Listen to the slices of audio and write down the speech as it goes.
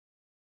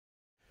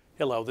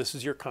Hello, this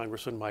is your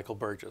Congressman Michael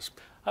Burgess.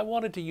 I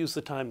wanted to use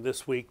the time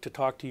this week to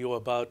talk to you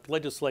about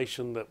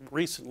legislation that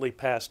recently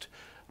passed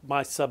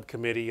my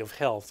subcommittee of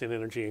Health and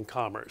Energy and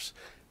Commerce.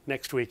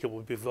 Next week it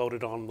will be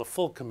voted on the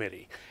full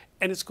committee,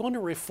 and it's going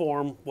to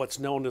reform what's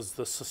known as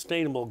the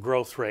sustainable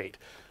growth rate,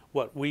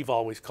 what we've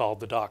always called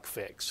the doc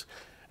fix.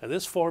 And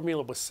this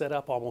formula was set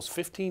up almost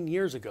 15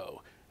 years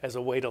ago as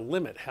a way to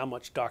limit how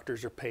much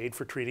doctors are paid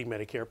for treating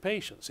Medicare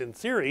patients. In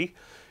theory,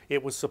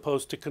 it was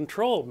supposed to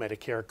control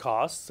Medicare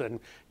costs and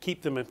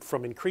keep them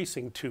from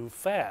increasing too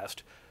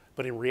fast.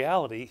 But in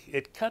reality,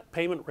 it cut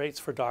payment rates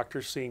for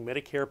doctors seeing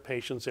Medicare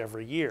patients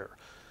every year.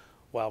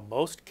 While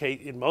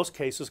in most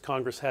cases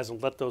Congress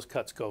hasn't let those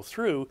cuts go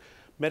through,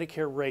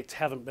 Medicare rates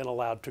haven't been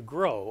allowed to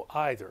grow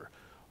either.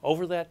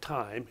 Over that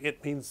time,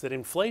 it means that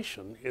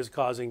inflation is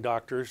causing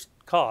doctors'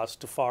 costs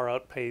to far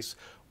outpace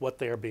what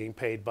they are being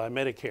paid by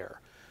Medicare.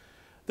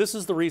 This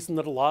is the reason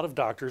that a lot of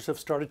doctors have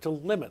started to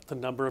limit the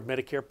number of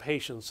Medicare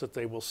patients that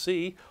they will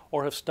see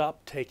or have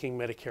stopped taking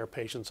Medicare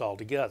patients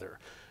altogether.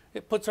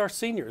 It puts our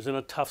seniors in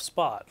a tough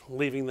spot,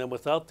 leaving them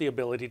without the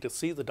ability to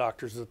see the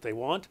doctors that they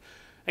want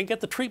and get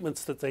the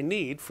treatments that they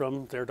need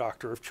from their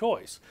doctor of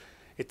choice.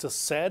 It's a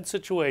sad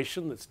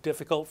situation that's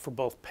difficult for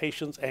both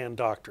patients and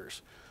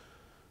doctors.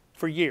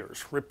 For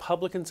years,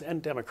 Republicans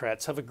and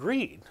Democrats have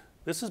agreed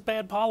this is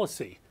bad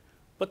policy,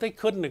 but they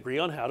couldn't agree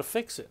on how to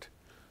fix it.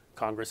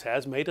 Congress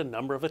has made a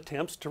number of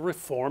attempts to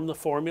reform the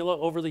formula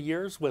over the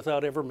years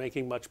without ever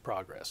making much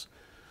progress.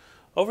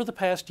 Over the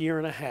past year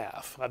and a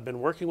half, I've been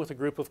working with a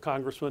group of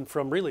congressmen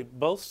from really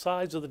both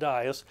sides of the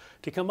dais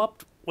to come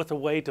up with a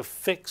way to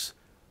fix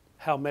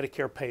how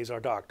Medicare pays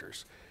our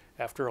doctors.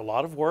 After a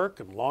lot of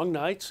work and long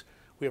nights,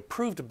 we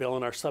approved a bill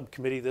in our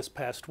subcommittee this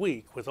past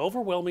week with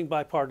overwhelming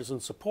bipartisan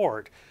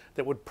support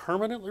that would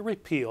permanently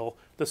repeal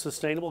the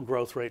sustainable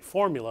growth rate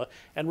formula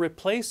and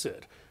replace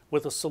it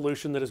with a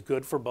solution that is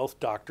good for both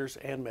doctors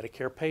and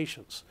Medicare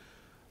patients.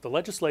 The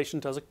legislation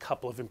does a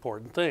couple of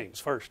important things.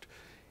 First,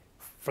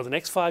 for the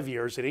next 5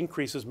 years, it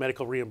increases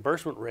medical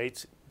reimbursement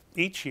rates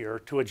each year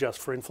to adjust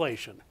for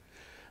inflation.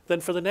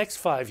 Then for the next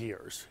 5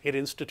 years, it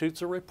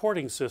institutes a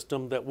reporting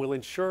system that will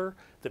ensure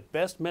that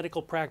best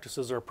medical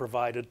practices are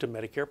provided to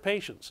Medicare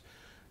patients.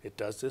 It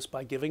does this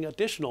by giving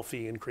additional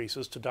fee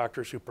increases to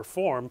doctors who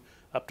perform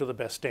up to the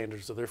best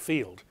standards of their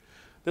field.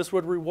 This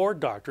would reward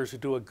doctors who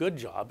do a good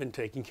job in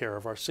taking care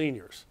of our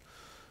seniors.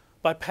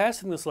 By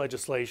passing this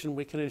legislation,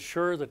 we can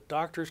ensure that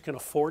doctors can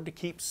afford to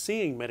keep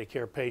seeing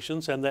Medicare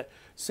patients and that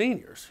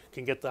seniors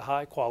can get the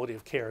high quality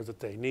of care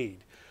that they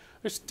need.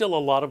 There's still a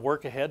lot of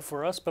work ahead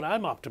for us, but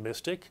I'm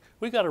optimistic.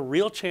 We've got a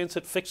real chance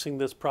at fixing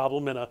this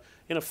problem in a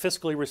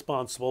fiscally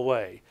responsible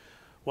way,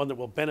 one that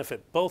will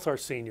benefit both our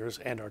seniors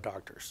and our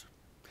doctors.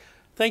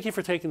 Thank you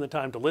for taking the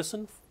time to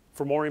listen.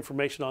 For more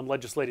information on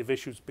legislative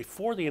issues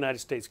before the United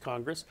States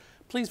Congress,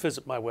 please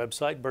visit my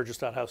website,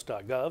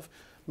 burgess.house.gov.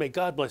 May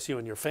God bless you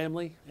and your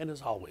family, and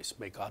as always,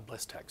 may God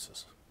bless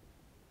Texas.